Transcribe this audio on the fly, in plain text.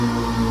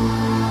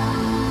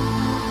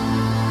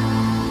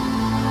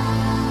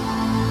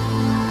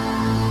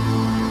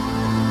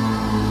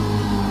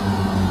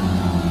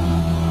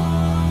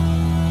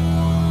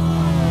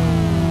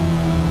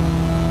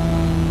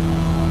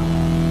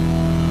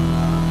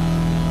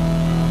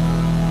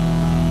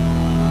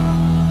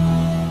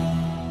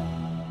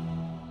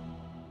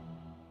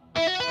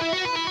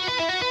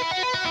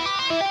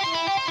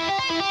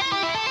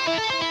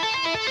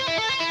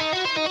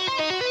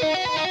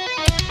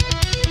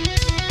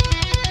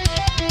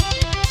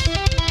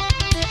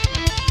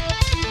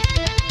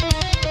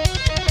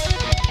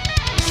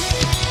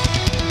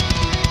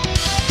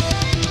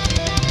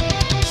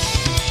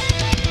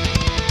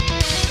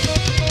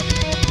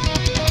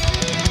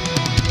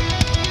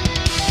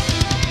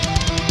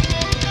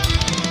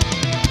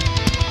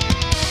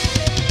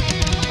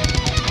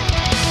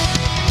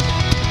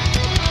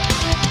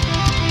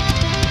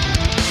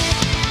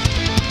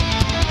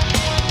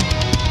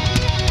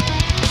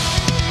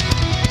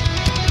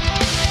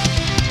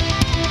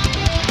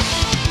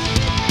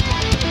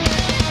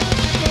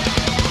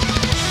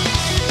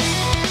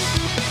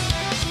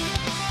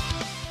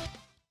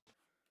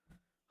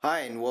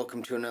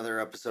welcome to another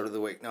episode of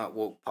the Wake Not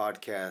Woke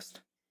podcast.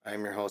 I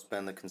am your host,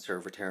 Ben the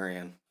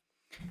Conservatarian,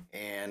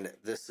 and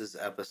this is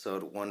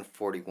episode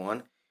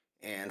 141.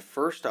 And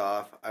first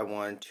off, I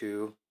wanted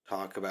to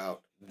talk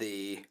about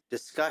the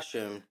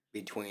discussion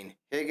between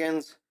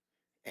Higgins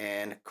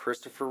and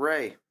Christopher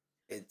Wray.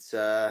 It's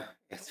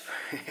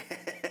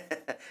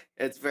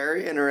it's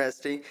very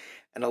interesting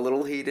and a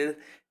little heated,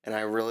 and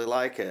I really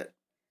like it.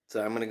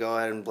 So I'm going to go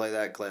ahead and play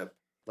that clip.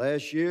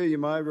 Last year, you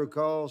might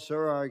recall,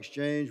 sir, our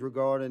exchange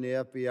regarding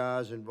the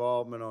FBI's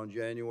involvement on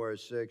January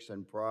 6th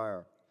and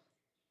prior.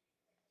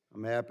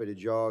 I'm happy to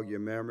jog your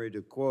memory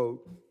to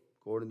quote,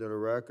 according to the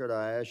record,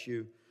 I asked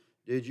you,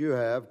 did you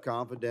have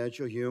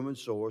confidential human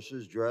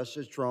sources dressed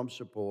as Trump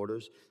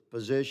supporters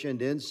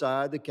positioned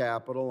inside the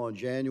Capitol on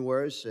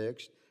January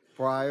 6th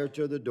prior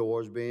to the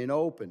doors being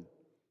opened?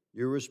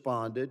 You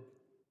responded,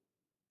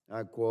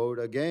 I quote,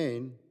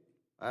 again,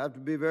 I have to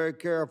be very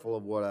careful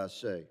of what I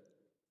say.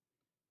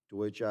 To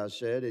which I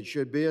said, it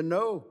should be a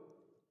no.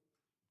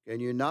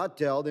 Can you not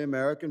tell the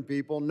American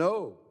people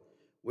no?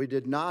 We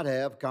did not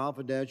have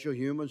confidential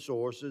human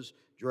sources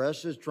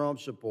dressed as Trump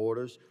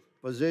supporters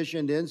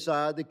positioned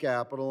inside the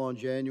Capitol on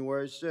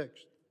January 6th.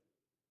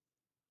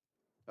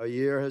 A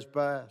year has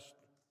passed.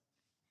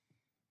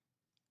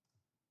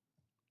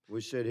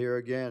 We sit here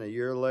again a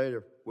year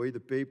later, we the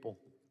people,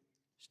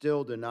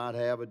 still do not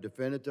have a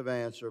definitive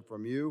answer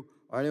from you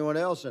or anyone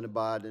else in the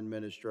Biden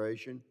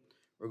administration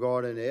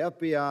regarding the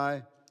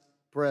FBI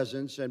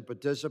presence and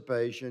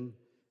participation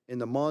in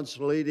the months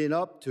leading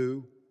up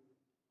to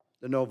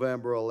the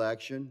November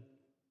election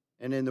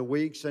and in the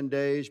weeks and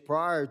days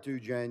prior to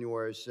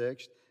January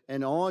 6th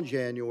and on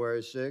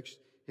January 6th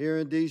here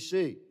in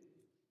D.C.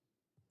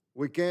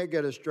 We can't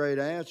get a straight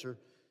answer,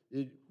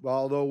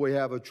 although we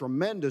have a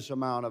tremendous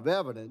amount of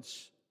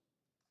evidence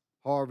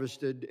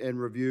harvested and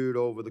reviewed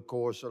over the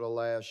course of the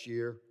last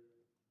year,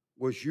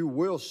 which you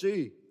will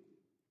see.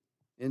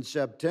 In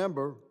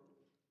September,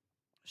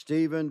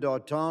 Stephen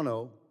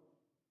D'Artano,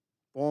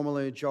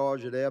 formerly in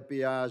charge of the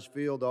FBI's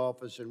field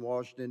office in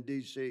Washington,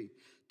 D.C.,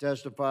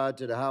 testified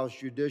to the House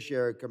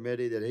Judiciary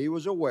Committee that he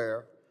was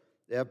aware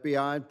the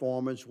FBI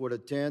informants would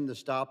attend the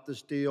Stop the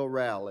Steal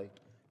rally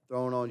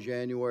thrown on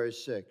January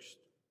 6th.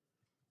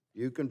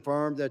 You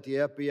confirmed that the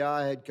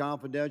FBI had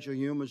confidential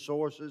human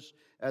sources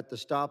at the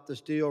Stop the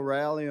Steal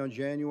rally on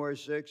January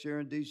 6th here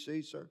in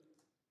D.C., sir?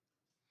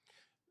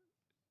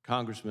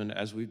 Congressman,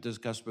 as we've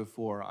discussed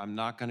before, I'm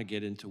not going to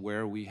get into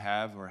where we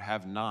have or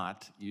have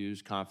not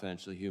used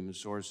confidential human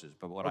sources.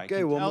 But what I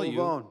can tell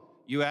you, on.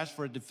 You asked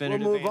for a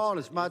definitive We'll move answer. on.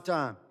 It's my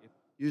time.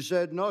 You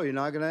said no, you're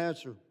not going to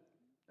answer.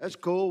 That's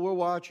cool. We're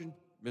watching.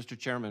 Mr.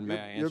 Chairman, may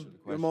I answer the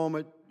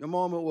question? Your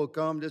moment will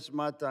come. This is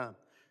my time.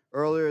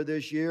 Earlier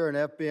this year, an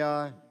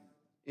FBI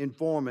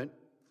informant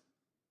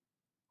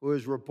who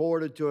is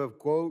reported to have,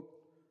 quote,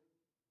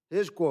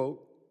 his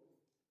quote,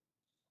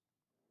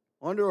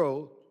 under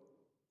oath,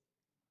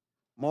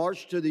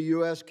 marched to the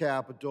U.S.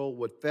 Capitol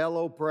with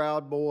fellow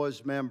Proud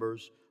Boys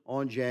members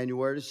on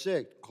January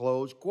 6th,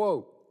 close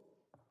quote.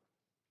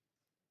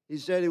 He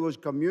said he was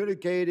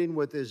communicating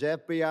with his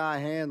FBI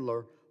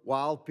handler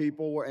while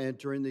people were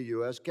entering the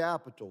U.S.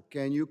 Capitol.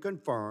 Can you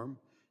confirm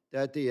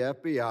that the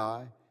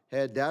FBI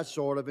had that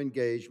sort of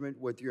engagement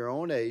with your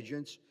own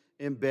agents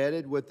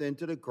embedded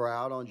into the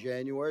crowd on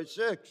January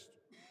 6th?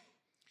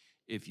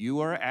 If you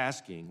are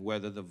asking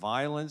whether the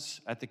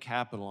violence at the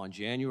Capitol on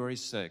January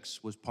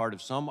 6th was part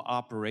of some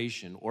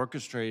operation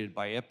orchestrated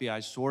by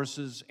FBI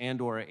sources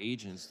and or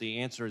agents, the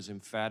answer is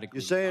emphatically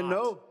You're saying not.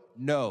 no?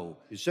 No.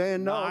 You're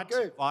saying no? Not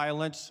okay.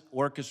 Violence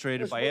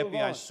orchestrated by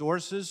FBI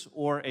sources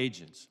or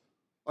agents.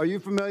 Are you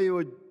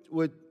familiar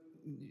with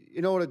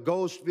you know what a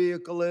ghost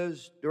vehicle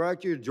is?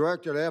 Director of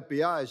the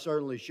FBI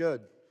certainly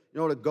should. You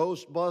know what a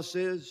ghost bus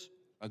is?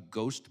 A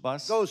ghost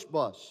bus? Ghost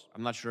bus.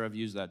 I'm not sure I've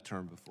used that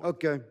term before.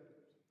 Okay.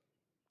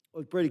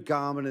 Well, it's pretty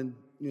common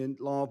in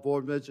law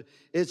enforcement.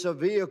 It's a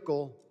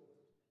vehicle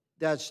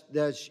that's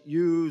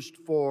used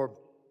for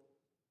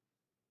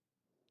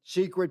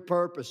secret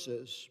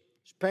purposes.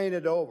 It's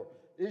painted over.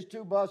 These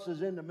two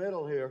buses in the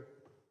middle here,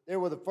 they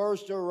were the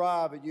first to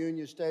arrive at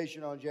Union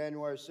Station on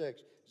January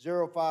 6th,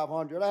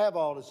 0500. I have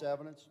all this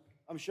evidence.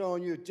 I'm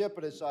showing you a tip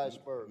of this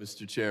iceberg.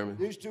 Mr. Chairman.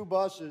 These two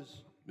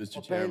buses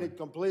are painted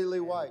completely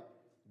white.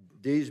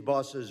 These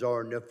buses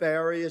are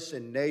nefarious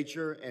in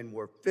nature and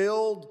were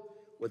filled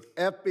with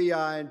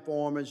FBI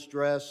informants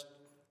dressed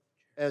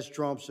as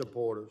Trump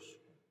supporters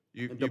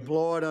and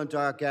deployed onto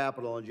our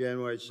Capitol on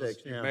January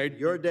 6th.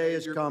 Your day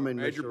is coming,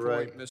 Mr.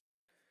 Wray.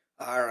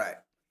 All right.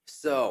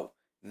 So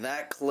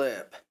that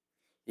clip,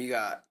 you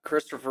got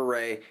Christopher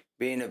Wray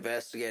being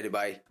investigated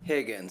by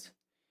Higgins,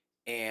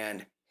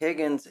 and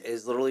Higgins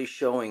is literally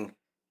showing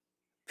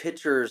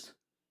pictures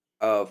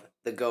of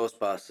the ghost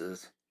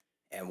buses.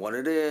 And what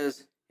it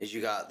is you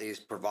got these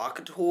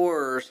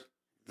provocateurs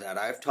that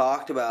I've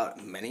talked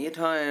about many a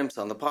times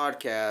on the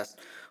podcast.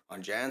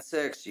 On Jan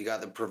 6th, you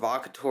got the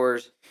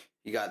provocateurs,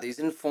 you got these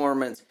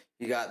informants,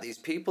 you got these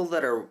people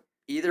that are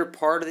either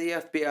part of the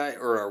FBI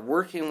or are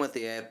working with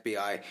the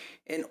FBI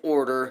in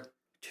order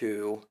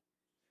to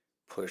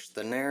push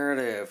the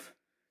narrative,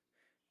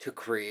 to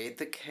create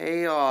the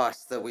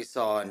chaos that we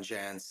saw in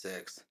Jan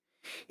 6.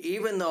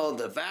 Even though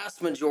the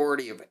vast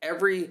majority of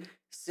every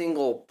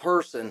single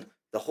person,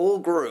 the whole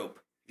group,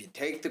 if you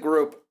take the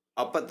group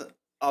up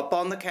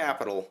on the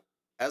Capitol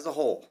as a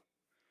whole,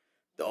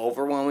 the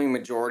overwhelming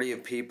majority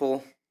of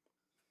people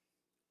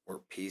were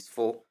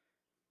peaceful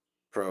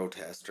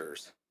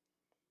protesters.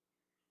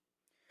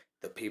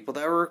 The people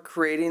that were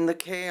creating the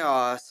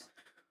chaos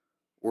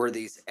were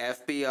these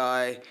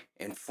FBI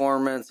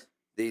informants,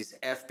 these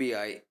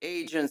FBI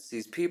agents,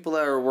 these people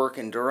that are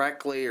working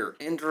directly or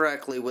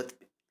indirectly with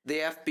the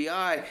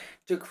FBI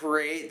to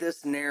create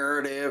this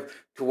narrative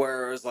to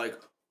where it was like,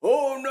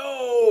 oh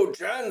no,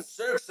 Gen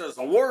 6 is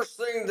the worst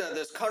thing that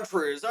this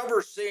country has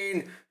ever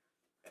seen,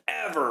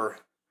 ever.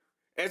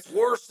 It's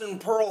worse than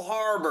Pearl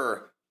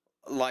Harbor,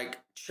 like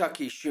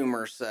Chucky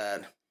Schumer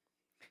said.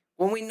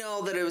 When we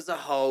know that it was a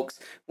hoax,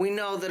 we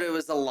know that it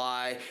was a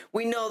lie,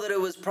 we know that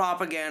it was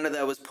propaganda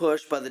that was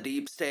pushed by the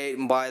deep state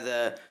and by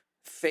the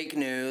fake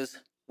news.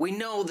 We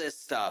know this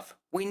stuff.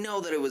 We know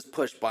that it was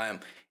pushed by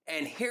them.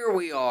 And here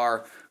we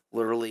are,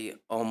 literally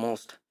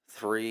almost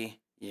 3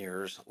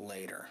 years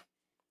later.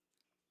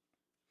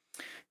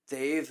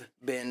 They've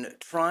been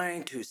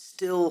trying to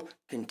still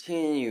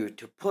continue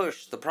to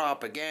push the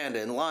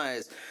propaganda and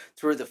lies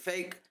through the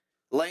fake,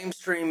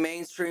 lamestream,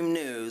 mainstream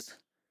news.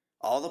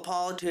 All the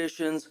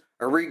politicians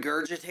are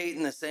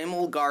regurgitating the same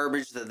old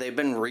garbage that they've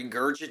been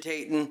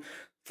regurgitating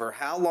for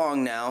how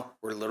long now?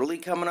 We're literally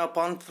coming up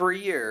on 3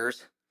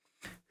 years.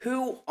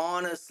 Who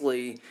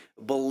honestly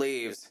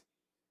believes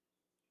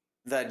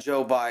that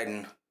Joe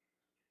Biden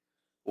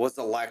was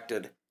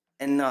elected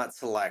and not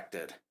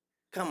selected?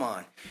 Come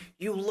on.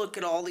 You look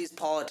at all these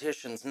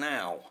politicians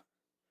now,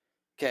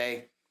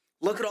 okay?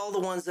 Look at all the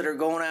ones that are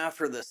going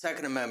after the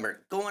Second Amendment,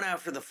 going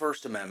after the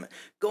First Amendment,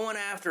 going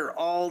after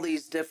all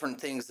these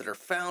different things that are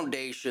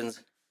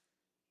foundations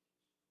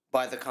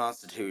by the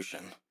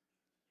Constitution.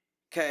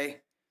 Okay?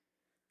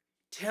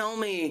 Tell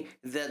me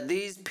that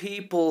these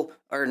people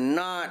are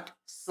not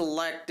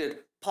selected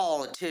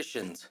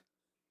politicians.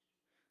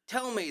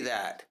 Tell me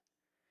that.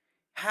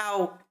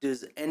 How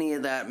does any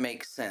of that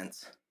make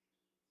sense?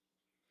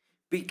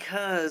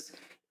 Because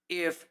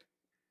if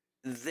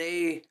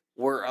they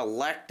were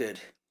elected,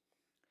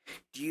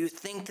 do you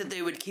think that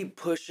they would keep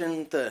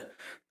pushing the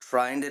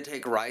trying to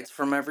take rights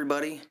from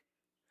everybody?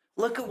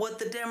 Look at what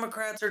the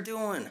Democrats are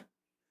doing.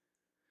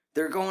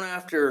 They're going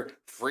after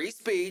free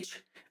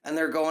speech and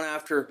they're going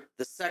after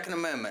the Second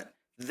Amendment.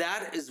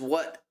 That is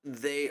what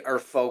they are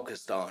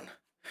focused on.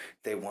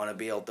 They want to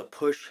be able to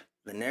push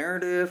the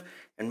narrative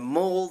and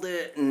mold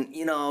it and,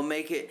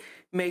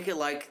 make it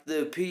like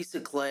the piece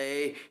of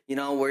clay,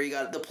 where you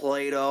got the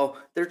Play-Doh.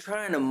 They're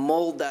trying to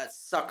mold that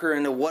sucker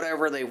into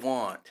whatever they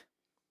want.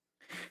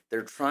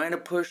 They're trying to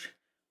push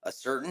a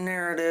certain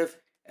narrative,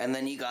 and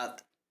then you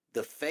got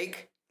the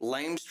fake,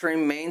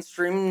 lamestream,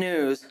 mainstream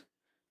news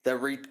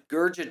that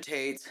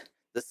regurgitates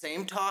the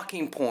same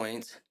talking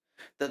points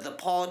that the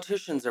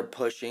politicians are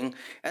pushing,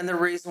 and the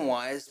reason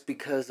why is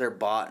because they're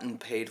bought and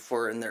paid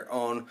for and they're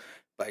owned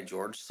by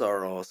George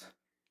Soros.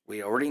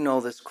 We already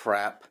know this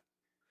crap.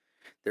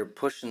 They're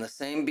pushing the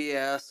same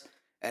BS,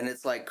 and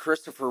it's like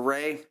Christopher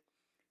Wray,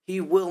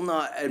 he will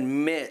not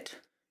admit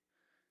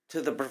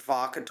to the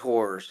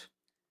provocateurs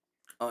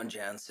on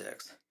Jan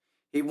 6.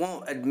 He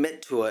won't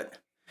admit to it,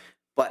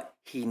 but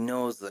he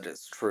knows that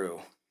it's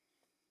true.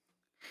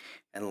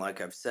 And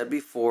like I've said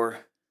before,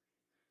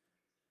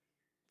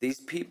 these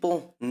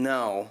people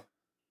know,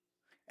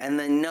 and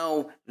they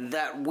know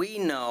that we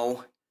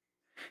know,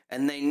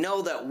 and they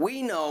know that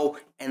we know,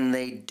 and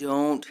they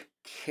don't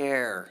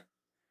care.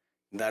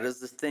 That is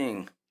the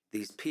thing.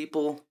 These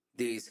people,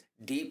 these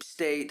deep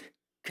state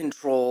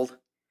controlled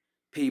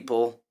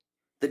people,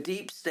 the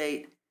deep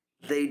state,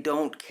 they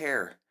don't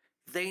care.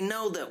 They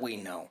know that we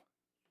know,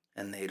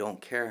 and they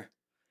don't care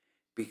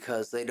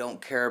because they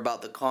don't care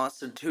about the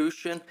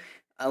Constitution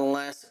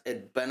unless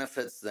it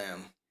benefits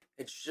them.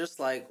 It's just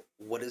like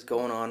what is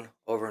going on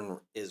over in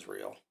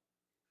Israel.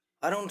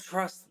 I don't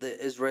trust the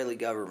Israeli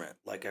government,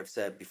 like I've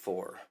said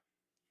before,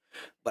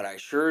 but I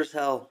sure as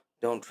hell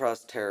don't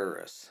trust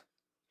terrorists.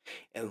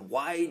 And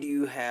why do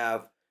you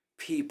have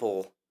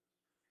people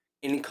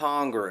in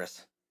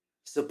Congress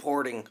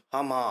supporting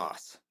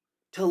Hamas?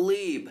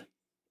 Talib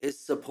is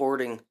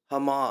supporting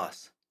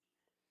Hamas.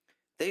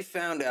 They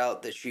found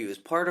out that she was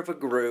part of a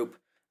group,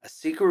 a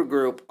secret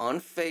group on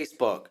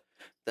Facebook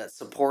that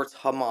supports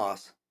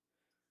Hamas.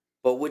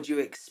 But would you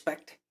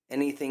expect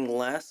anything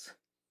less?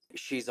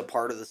 She's a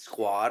part of the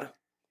squad.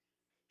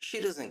 She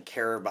doesn't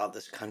care about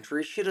this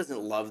country. She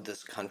doesn't love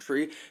this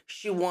country.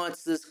 She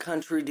wants this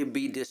country to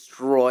be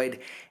destroyed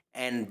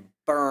and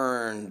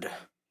burned.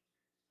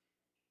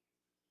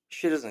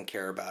 She doesn't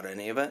care about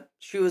any of it.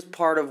 She was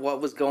part of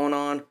what was going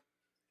on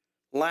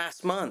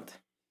last month.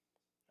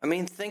 I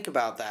mean, think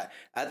about that.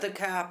 At the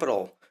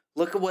Capitol,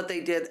 look at what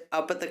they did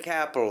up at the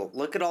Capitol.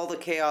 Look at all the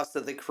chaos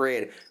that they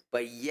created.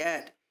 But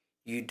yet,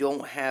 you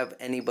don't have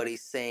anybody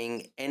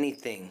saying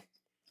anything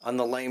on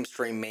the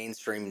lamestream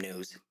mainstream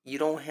news. You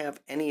don't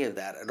have any of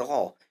that at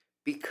all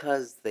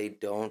because they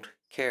don't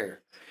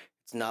care.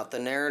 It's not the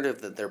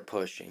narrative that they're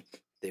pushing.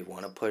 They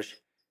want to push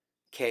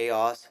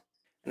chaos.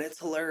 And it's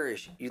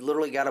hilarious. You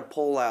literally got a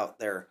poll out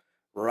there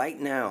right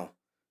now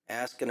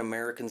asking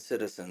American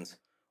citizens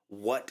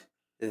what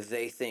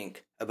they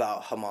think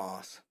about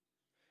Hamas.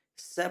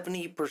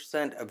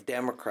 70% of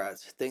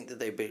Democrats think that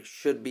they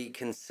should be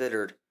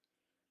considered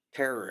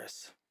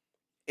terrorists.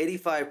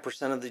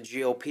 85% of the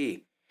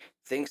GOP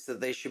thinks that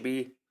they should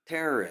be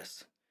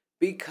terrorists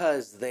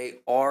because they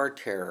are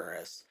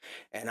terrorists.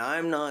 And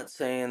I'm not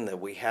saying that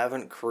we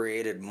haven't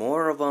created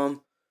more of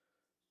them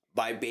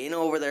by being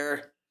over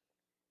there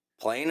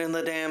playing in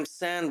the damn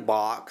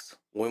sandbox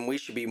when we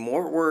should be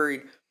more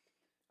worried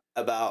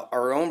about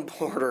our own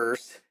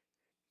borders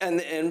and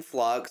the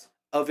influx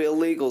of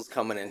illegals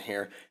coming in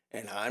here.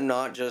 And I'm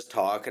not just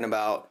talking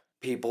about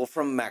people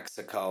from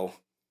Mexico.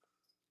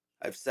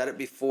 I've said it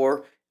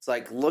before. It's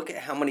like, look at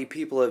how many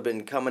people have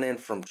been coming in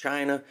from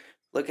China.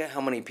 Look at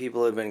how many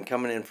people have been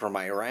coming in from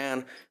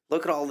Iran.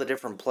 Look at all the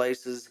different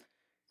places.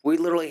 We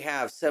literally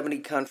have 70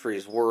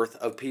 countries worth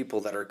of people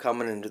that are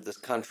coming into this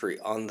country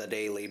on the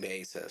daily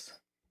basis.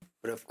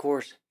 But of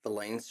course, the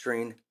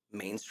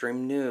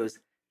mainstream news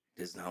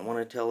does not want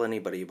to tell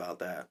anybody about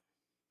that.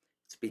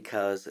 It's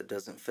because it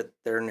doesn't fit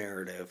their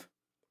narrative.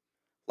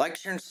 Like,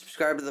 share, and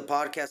subscribe to the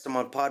podcast. I'm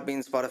on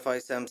Podbean, Spotify,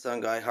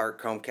 Samsung, iHeart,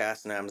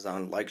 Chromecast, and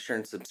Amazon. Like, share,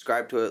 and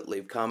subscribe to it.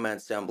 Leave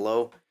comments down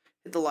below.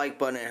 Hit the like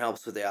button. It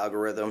helps with the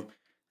algorithm.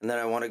 And then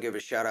I want to give a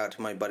shout out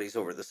to my buddies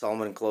over at the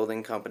Solomon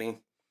Clothing Company.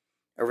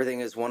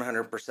 Everything is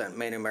 100%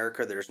 made in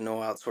America. There's no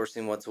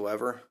outsourcing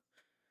whatsoever.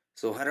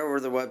 So head over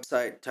to the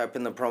website, type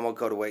in the promo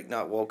code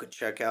AwakeNotWoke at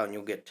checkout, and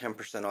you'll get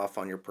 10% off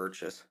on your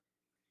purchase.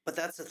 But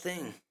that's the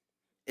thing,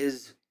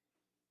 is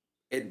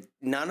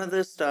none of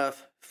this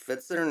stuff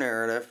fits their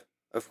narrative,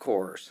 of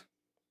course.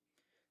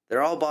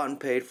 They're all bought and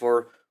paid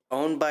for,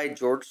 owned by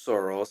George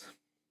Soros.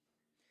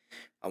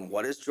 And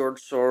what does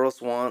George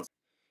Soros want?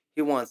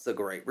 He wants the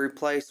Great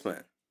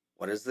Replacement.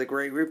 What is the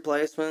Great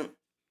Replacement?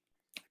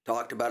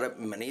 Talked about it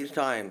many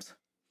times.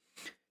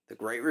 The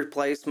Great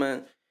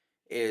Replacement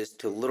is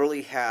to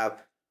literally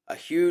have a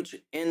huge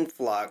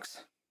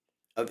influx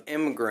of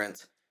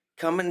immigrants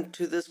coming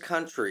to this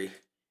country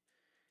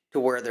to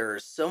where there are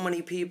so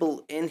many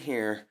people in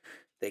here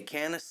they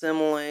can't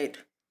assimilate,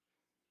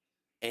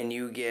 and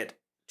you get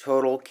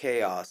total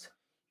chaos.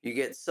 You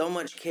get so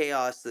much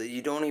chaos that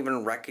you don't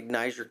even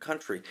recognize your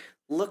country.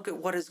 Look at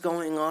what is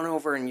going on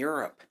over in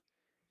Europe.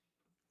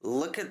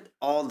 Look at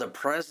all the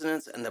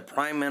presidents and the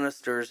prime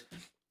ministers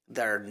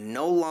that are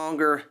no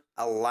longer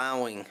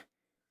allowing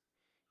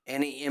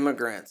any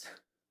immigrants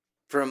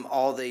from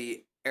all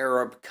the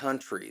Arab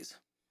countries.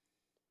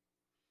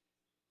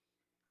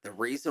 The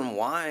reason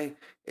why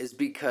is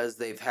because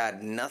they've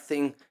had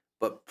nothing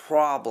but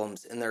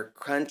problems in their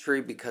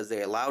country because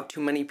they allow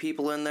too many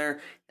people in there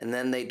and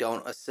then they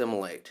don't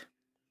assimilate.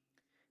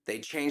 They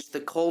changed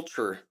the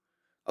culture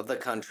of the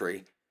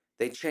country.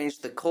 They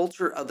changed the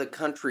culture of the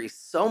country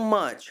so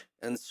much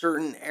in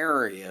certain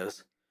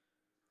areas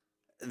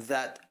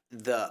that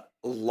the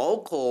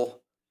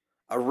local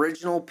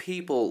original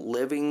people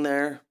living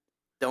there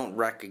don't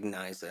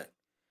recognize it.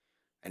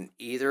 And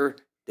either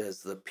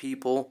does the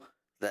people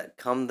that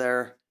come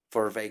there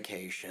for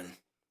vacation.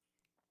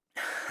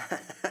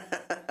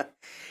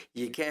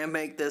 You can't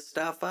make this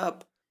stuff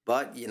up.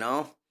 But,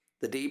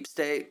 the deep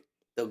state,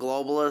 the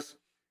globalists,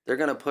 they're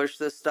going to push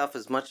this stuff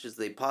as much as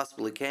they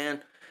possibly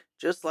can.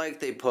 Just like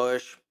they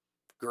push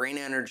green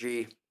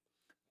energy,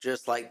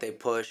 just like they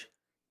push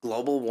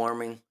global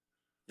warming,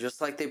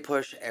 just like they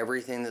push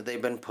everything that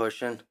they've been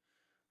pushing.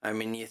 I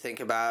mean, you think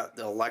about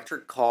the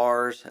electric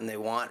cars, and they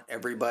want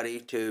everybody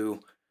to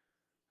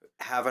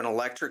have an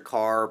electric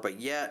car, but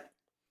yet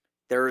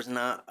there's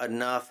not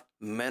enough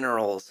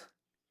minerals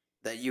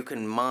that you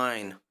can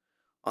mine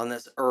on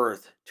this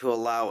earth to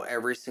allow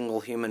every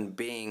single human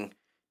being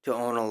to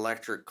own an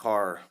electric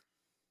car.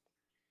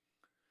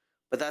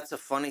 But that's the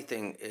funny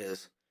thing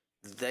is,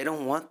 they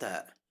don't want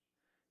that.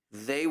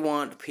 They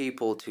want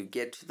people to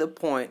get to the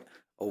point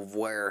of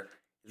where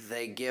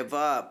they give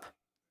up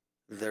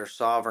their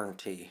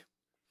sovereignty.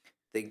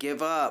 They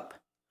give up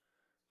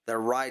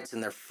their rights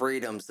and their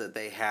freedoms that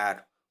they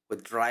had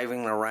with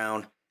driving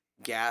around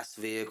gas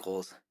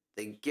vehicles.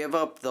 They give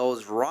up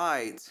those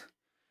rights,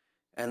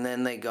 and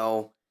then they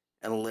go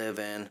and live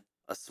in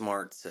a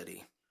smart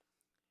city.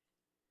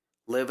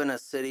 Live in a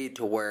city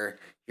to where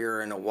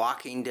you're in a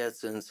walking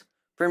distance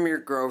from your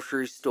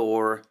grocery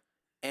store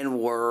and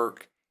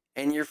work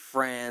and your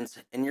friends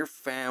and your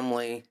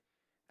family,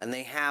 and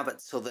they have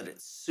it so that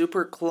it's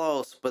super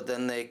close, but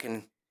then they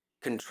can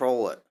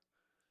control it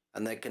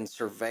and they can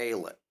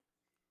surveil it.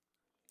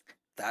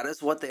 That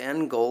is what the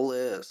end goal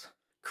is.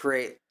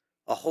 Create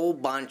a whole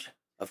bunch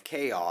of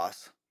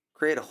chaos.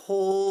 Create a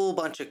whole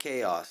bunch of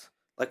chaos.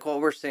 Like what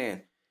we're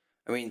seeing.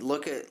 I mean,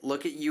 look at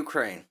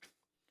Ukraine.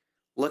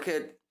 Look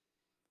at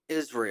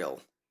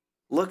Israel.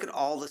 Look at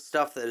all the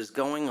stuff that is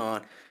going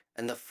on.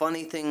 And the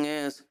funny thing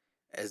is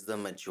the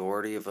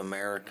majority of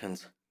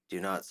Americans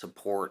do not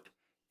support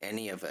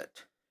any of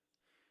it.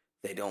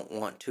 They don't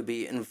want to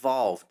be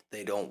involved.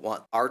 They don't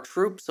want our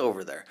troops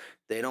over there.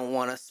 They don't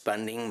want us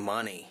spending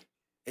money.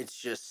 It's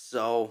just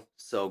so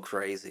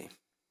crazy.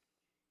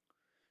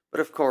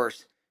 But of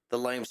course, the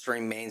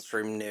lamestream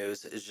mainstream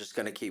news is just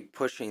going to keep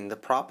pushing the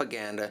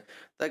propaganda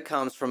that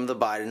comes from the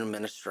Biden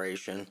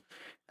administration,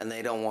 and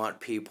they don't want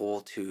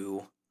people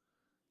to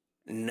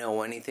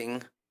know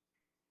anything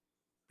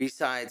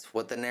besides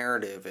what the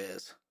narrative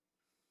is.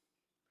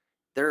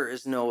 There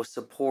is no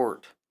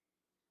support.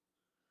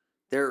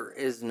 There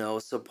is no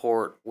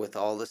support with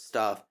all the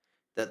stuff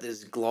that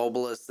these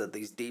globalists, that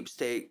these deep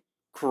state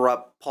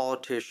corrupt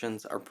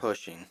politicians are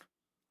pushing.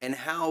 And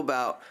how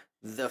about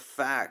the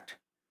fact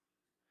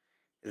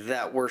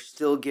that we're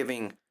still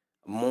giving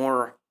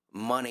more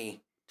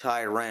money to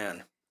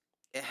Iran?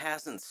 It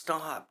hasn't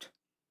stopped.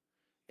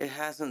 It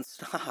hasn't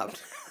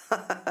stopped.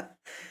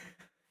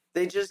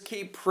 They just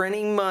keep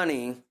printing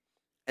money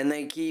and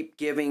they keep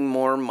giving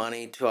more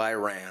money to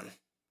Iran.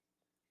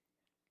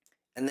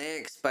 And they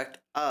expect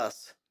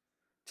us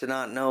to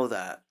not know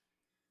that.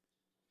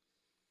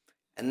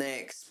 And they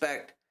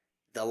expect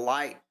the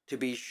light to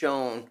be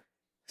shown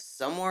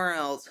somewhere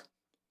else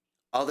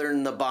other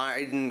than the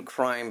Biden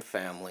crime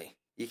family.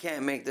 You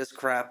can't make this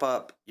crap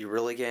up. You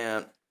really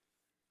can't.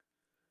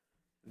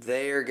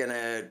 They are going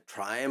to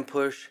try and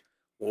push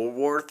World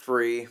War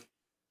III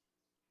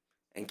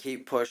and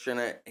keep pushing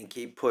it and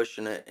keep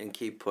pushing it and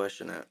keep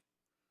pushing it.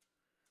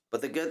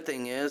 But the good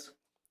thing is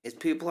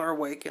people are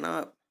waking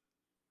up.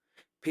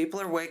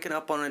 People are waking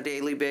up on a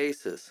daily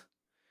basis.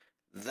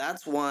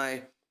 That's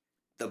why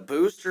the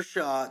booster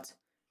shots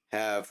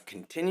have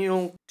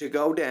continued to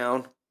go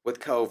down with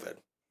COVID.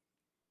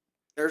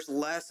 There's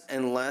less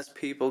and less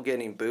people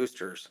getting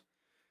boosters.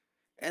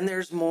 And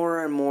there's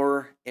more and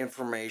more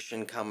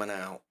information coming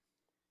out.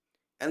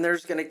 And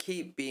there's going to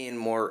keep being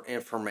more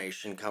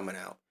information coming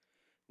out.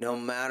 No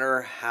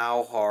matter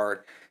how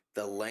hard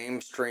the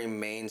lamestream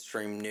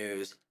mainstream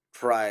news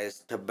tries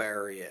to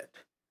bury it.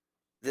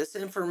 This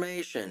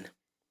information,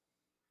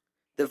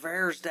 the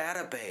VAERS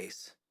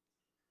database,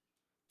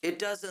 it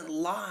doesn't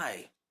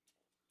lie.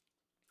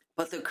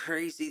 But the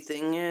crazy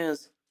thing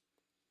is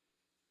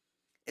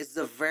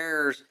the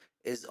VAERS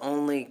is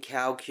only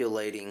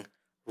calculating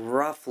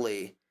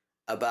roughly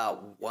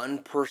about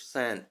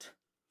 1%.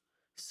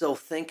 So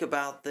think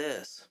about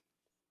this.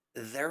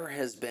 There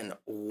has been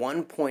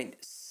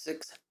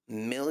 1.6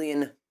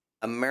 million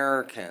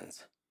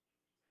Americans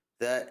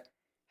that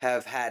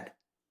have had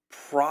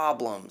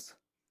problems,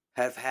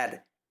 have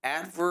had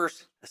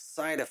adverse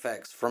side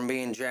effects from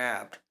being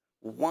jabbed.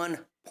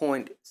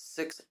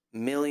 1.6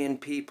 million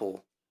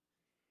people.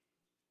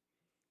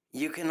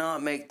 You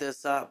cannot make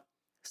this up.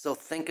 So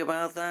think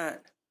about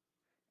that.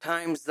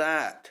 Times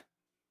that.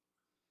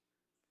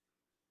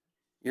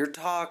 You're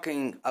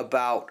talking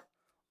about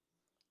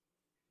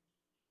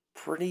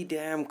pretty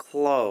damn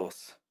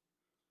close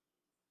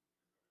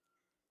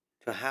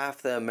to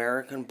half the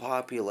American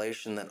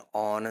population that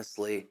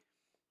honestly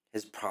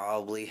has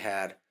probably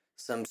had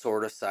some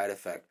sort of side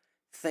effect.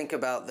 Think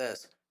about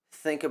this.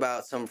 Think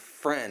about some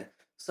friend,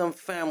 some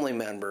family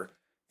member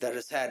that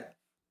has had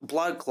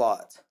blood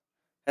clots,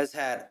 has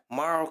had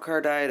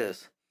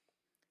myocarditis,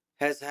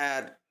 has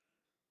had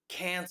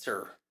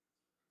cancer,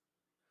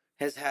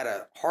 has had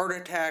a heart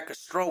attack, a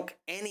stroke,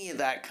 any of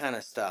that kind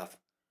of stuff.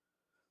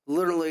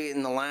 Literally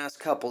in the last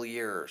couple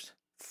years.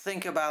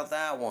 Think about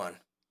that one.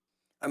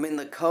 I mean,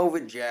 the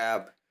COVID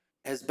jab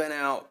has been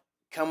out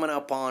coming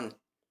up on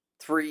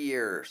 3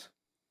 years.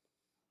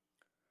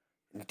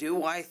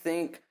 Do I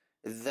think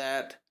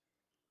that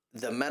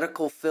the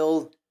medical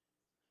field,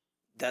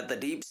 that the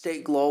deep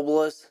state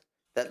globalists,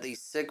 that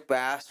these sick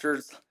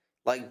bastards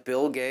like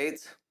Bill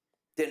Gates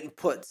didn't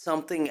put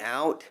something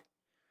out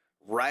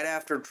right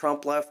after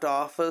Trump left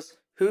office?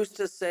 Who's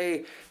to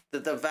say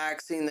that the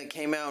vaccine that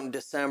came out in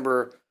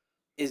December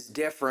is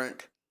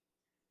different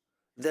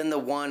than the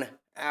one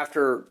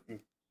after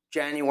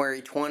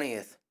January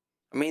 20th?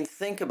 I mean,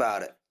 think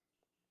about it.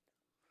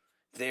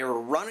 They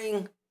were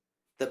running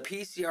the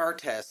PCR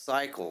test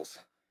cycles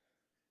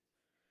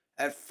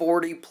at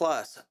 40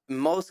 plus. In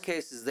most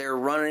cases, they're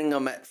running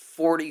them at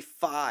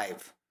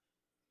 45.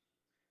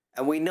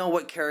 And we know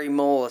what Kerry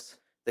Mullis,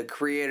 the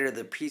creator of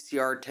the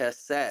PCR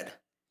test, said.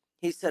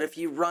 He said if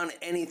you run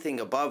anything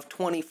above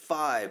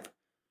 25,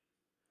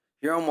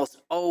 you're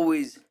almost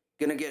always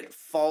going to get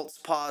false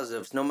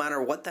positives, no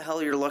matter what the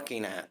hell you're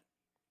looking at.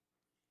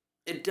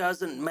 It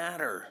doesn't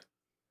matter.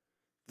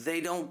 They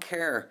don't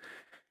care.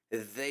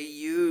 They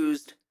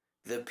used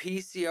the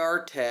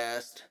PCR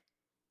test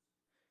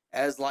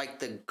as like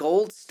the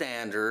gold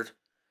standard,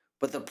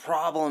 but the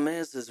problem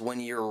is when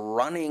you're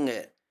running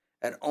it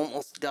at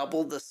almost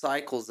double the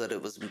cycles that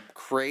it was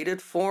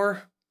created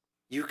for,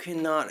 you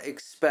cannot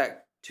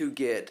expect to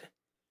get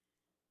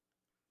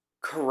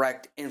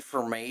correct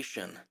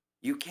information.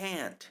 You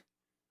can't.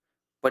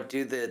 But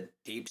do the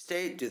deep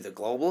state, do the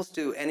globalists,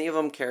 do any of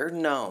them care?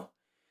 No.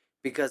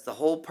 Because the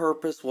whole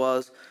purpose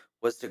was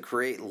to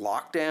create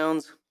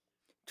lockdowns,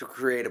 to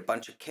create a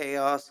bunch of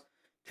chaos,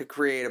 to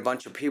create a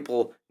bunch of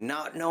people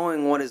not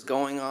knowing what is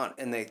going on,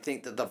 and they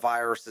think that the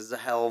virus is a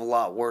hell of a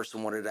lot worse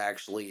than what it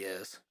actually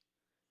is.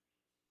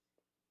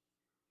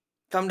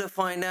 Come to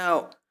find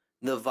out,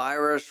 the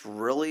virus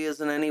really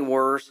isn't any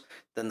worse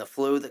than the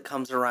flu that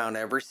comes around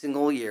every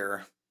single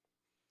year.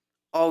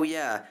 Oh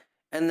yeah,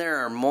 and there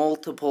are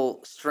multiple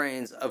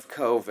strains of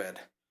COVID.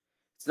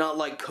 It's not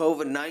like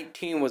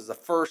COVID-19 was the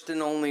first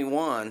and only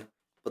one,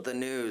 but the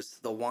news,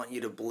 they'll want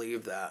you to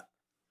believe that.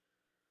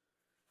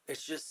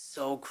 It's just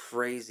so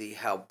crazy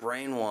how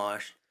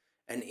brainwashed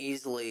and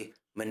easily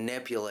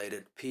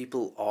manipulated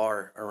people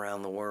are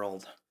around the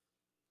world.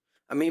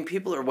 I mean,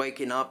 people are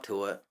waking up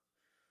to it.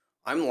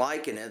 I'm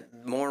liking it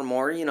more and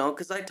more,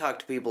 because I talk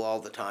to people all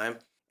the time,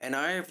 and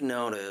I've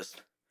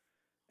noticed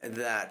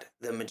that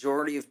the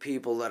majority of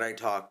people that I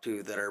talk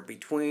to that are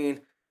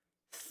between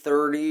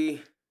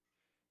 30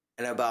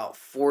 and about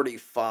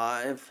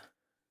 45,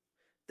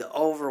 the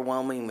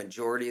overwhelming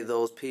majority of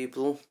those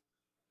people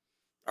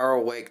are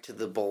awake to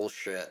the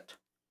bullshit.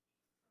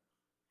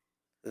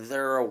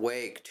 They're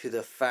awake to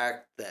the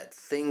fact that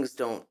things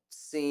don't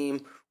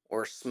seem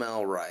or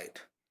smell right.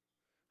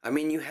 I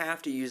mean, you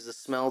have to use the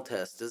smell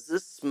test. Does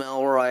this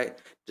smell right?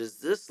 Does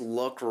this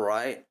look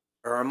right?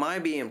 Or am I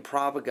being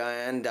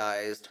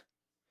propagandized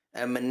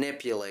and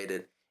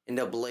manipulated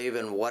into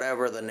believing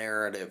whatever the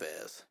narrative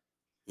is?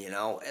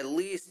 At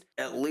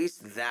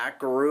least that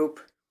group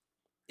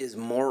is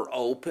more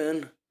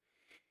open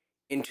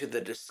into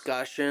the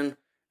discussion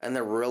and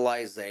the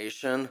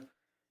realization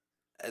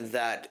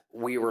that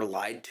we were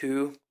lied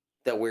to,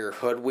 that we were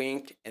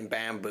hoodwinked and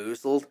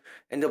bamboozled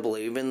into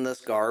believing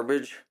this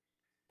garbage.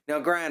 Now,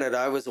 granted,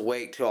 I was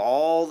awake to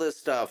all this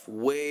stuff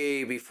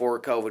way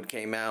before COVID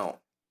came out.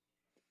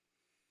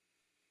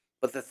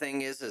 But the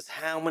thing is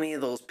how many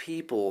of those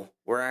people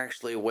were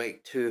actually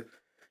awake to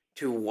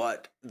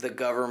what the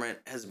government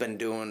has been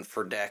doing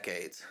for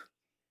decades?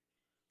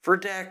 For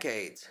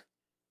decades.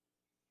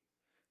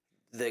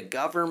 The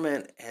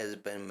government has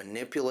been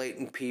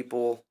manipulating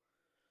people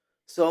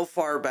so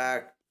far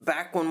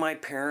back when my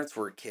parents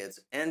were kids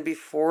and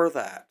before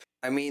that.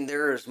 I mean,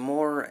 there is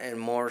more and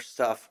more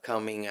stuff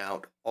coming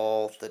out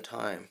all the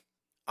time.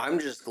 I'm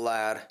just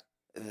glad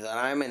that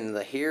I'm in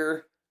the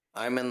here,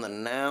 I'm in the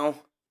now.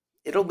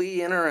 It'll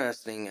be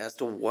interesting as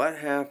to what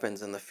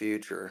happens in the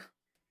future.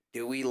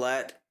 Do we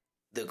let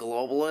the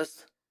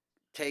globalists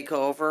take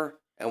over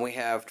and we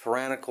have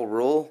tyrannical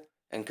rule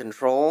and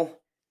control?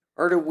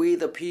 Or do we,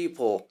 the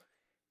people,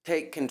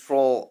 take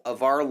control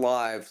of our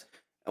lives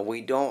and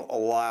we don't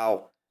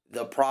allow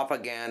the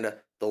propaganda,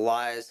 the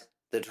lies,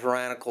 the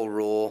tyrannical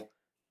rule,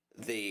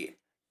 the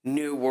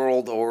New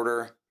World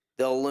Order,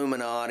 the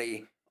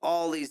Illuminati,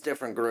 all these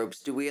different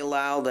groups, do we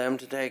allow them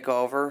to take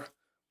over?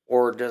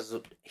 Or does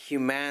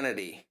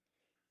humanity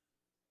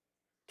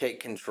take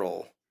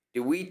control?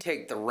 Do we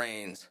take the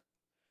reins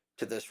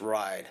to this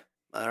ride?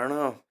 I don't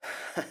know.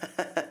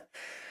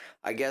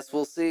 I guess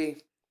we'll see.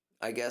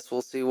 I guess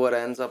we'll see what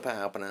ends up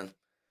happening.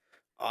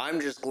 I'm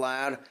just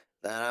glad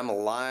that I'm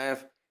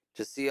alive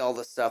to see all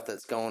the stuff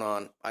that's going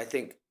on. I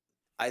think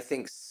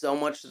so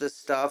much of this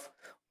stuff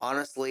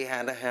honestly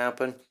had to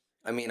happen.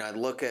 I mean, I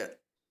look at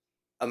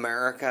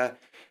America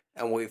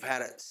and we've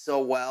had it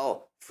so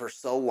well for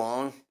so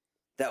long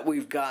that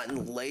we've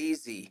gotten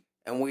lazy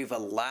and we've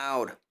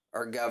allowed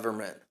our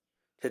government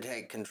to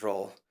take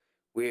control.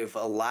 We've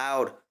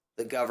allowed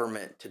the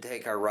government to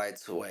take our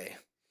rights away.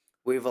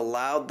 We've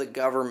allowed the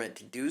government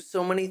to do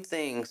so many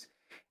things,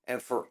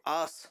 and for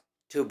us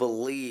to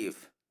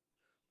believe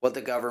what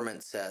the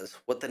government says,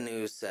 what the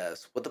news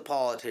says, what the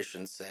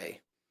politicians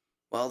say.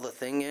 Well, the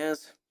thing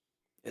is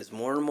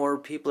more and more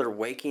people are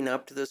waking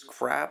up to this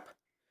crap,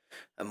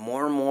 and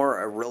more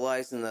are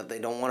realizing that they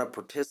don't want to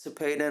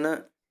participate in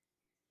it.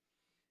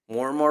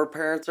 More and more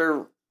parents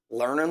are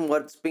learning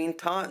what's being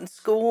taught in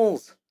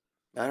schools.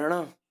 I don't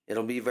know.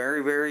 It'll be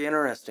very, very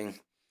interesting.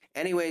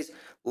 Anyways,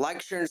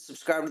 like, share, and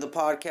subscribe to the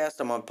podcast.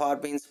 I'm on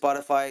Podbean,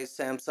 Spotify,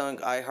 Samsung,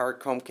 iHeart,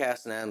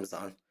 Chromecast, and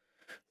Amazon.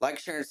 Like,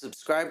 share, and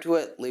subscribe to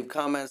it. Leave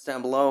comments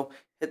down below.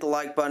 Hit the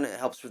like button. It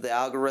helps with the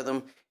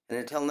algorithm. And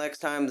until next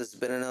time, this has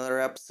been another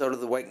episode of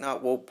the Wake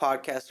Not Woke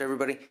podcast,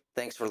 everybody.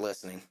 Thanks for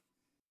listening.